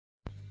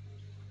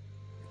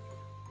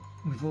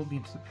We've all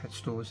been to the pet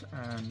stores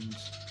and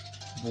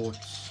bought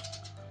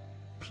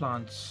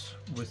plants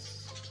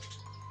with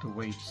the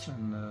weights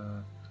and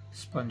the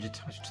sponge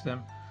attached to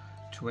them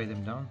to weigh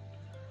them down.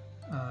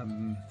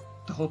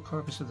 The whole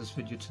purpose of this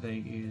video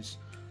today is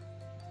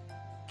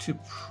to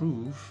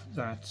prove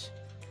that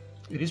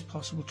it is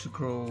possible to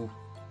grow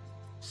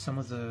some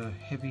of the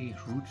heavy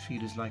root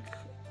feeders like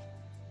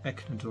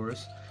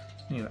Echinodorus,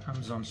 you know,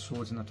 Amazon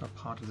swords, and that are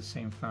part of the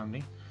same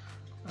family.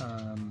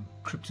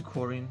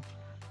 Aquarium,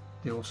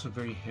 they're also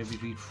very heavy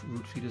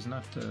root feeders, and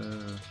that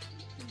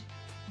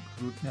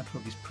root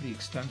network is pretty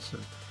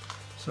extensive.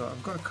 So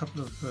I've got a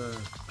couple of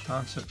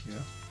plants up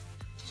here,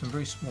 some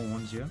very small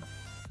ones here,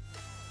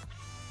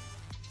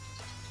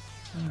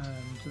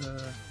 and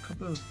a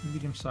couple of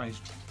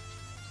medium-sized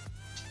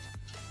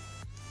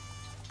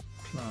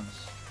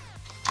plants.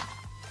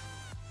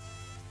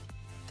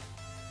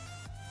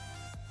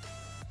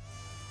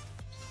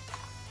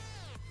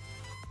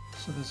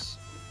 So there's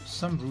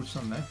some roots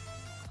on there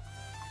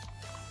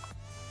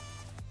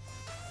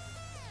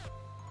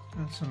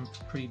and some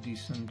pretty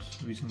decent,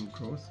 reasonable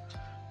growth.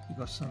 We've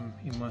got some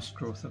immersed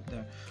growth up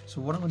there.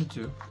 So what I'm going to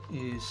do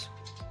is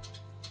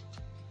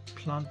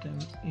plant them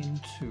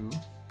into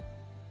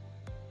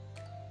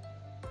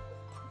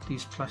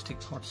these plastic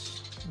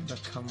pots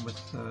that come with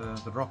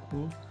the rock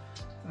wool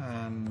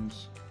and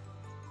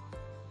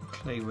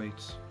clay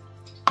weights.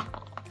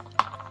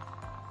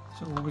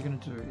 So all we're going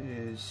to do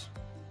is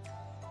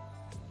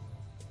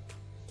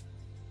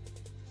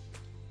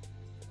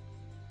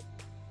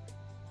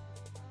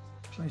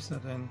place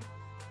that in,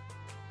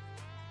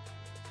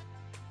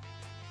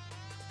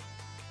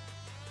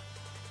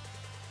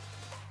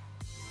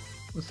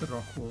 with the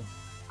rock wool,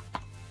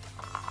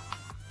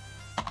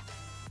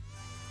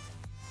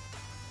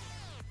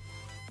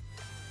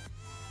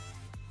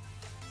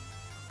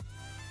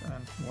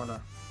 and voila,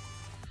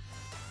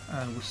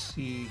 and we'll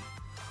see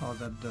how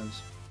that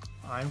does.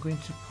 I'm going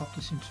to pop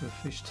this into a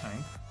fish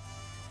tank.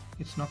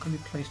 It's not going to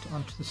be placed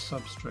onto the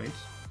substrate.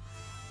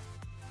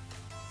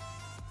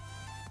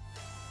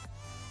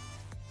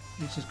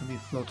 It's just going to be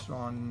floated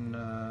on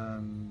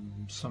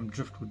some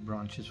driftwood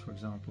branches, for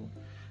example,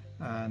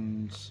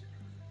 and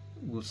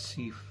we'll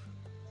see if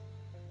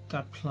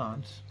that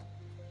plant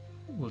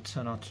will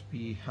turn out to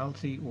be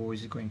healthy or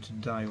is it going to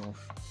die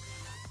off.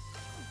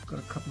 I've got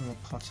a couple more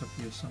pots up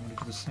here, so I'm going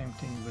to do the same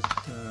thing with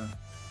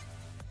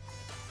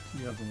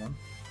the other one.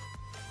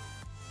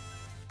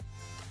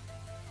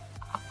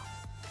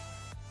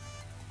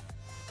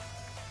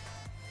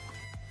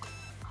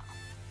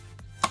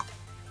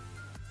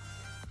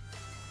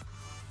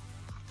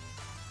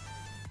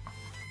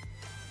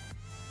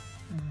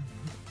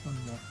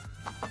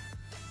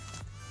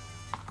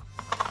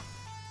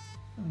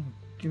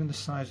 Given the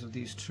size of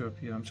these two up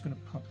here, I'm just going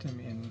to pop them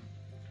in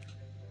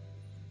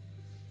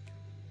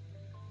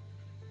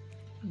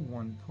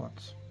one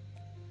pot.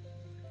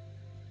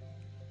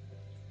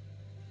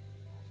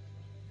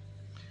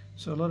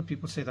 So a lot of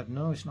people say that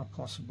no, it's not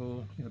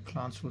possible, you know,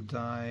 plants will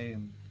die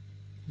and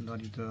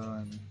la-di-da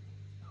and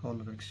a whole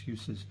lot of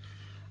excuses.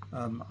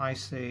 I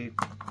say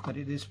that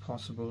it is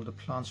possible, the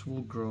plants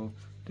will grow,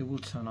 they will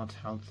turn out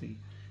healthy,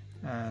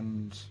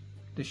 and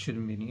there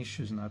shouldn't be any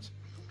issues in that.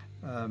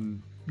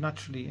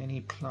 Naturally,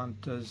 any plant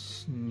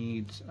does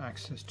need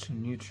access to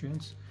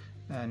nutrients,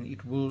 and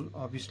it will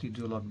obviously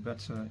do a lot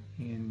better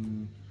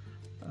in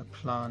a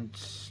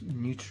plant's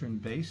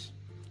nutrient base.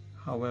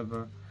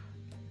 However,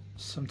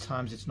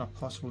 sometimes it's not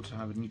possible to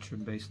have a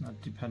nutrient base,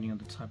 not depending on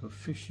the type of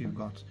fish you've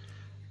got,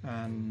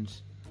 and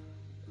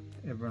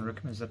everyone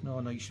recommends that no,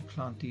 you should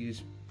plant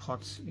these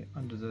pots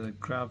under the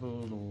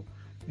gravel, or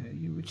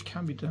which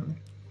can be done,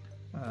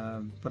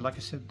 but like I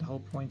said, the whole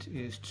point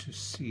is to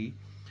see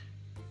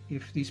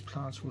if these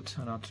plants will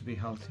turn out to be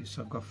healthy.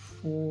 So I've got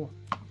 4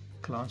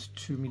 plants,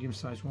 2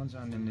 medium-sized ones,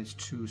 and then there's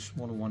 2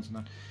 smaller ones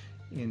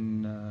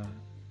in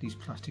these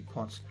plastic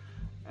pots,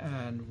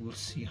 and we'll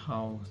see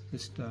how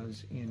this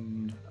does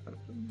in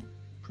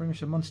pretty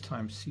much a month's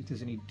time, see if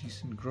there's any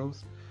decent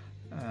growth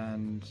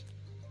and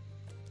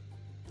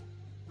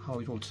how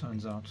it all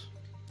turns out.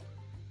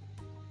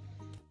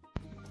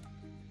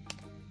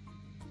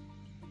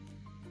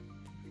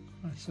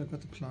 Alright, so I've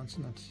got the plants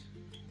in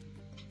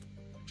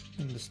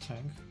this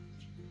tank.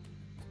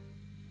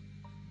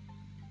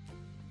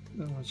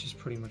 That one's just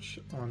pretty much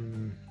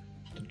on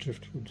the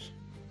driftwood.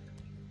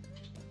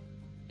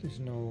 There's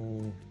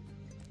no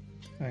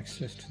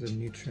access to the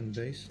nutrient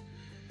base.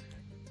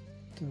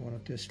 The one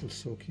up there is still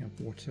soaking up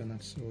water and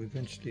that, so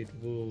eventually it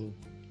will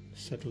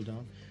settle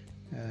down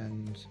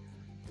and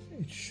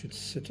it should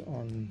sit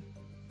on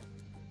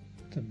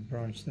the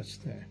branch that's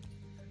there.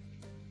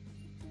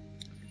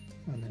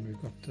 And then we've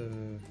got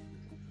the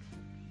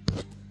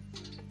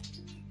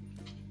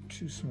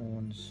 2 small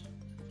ones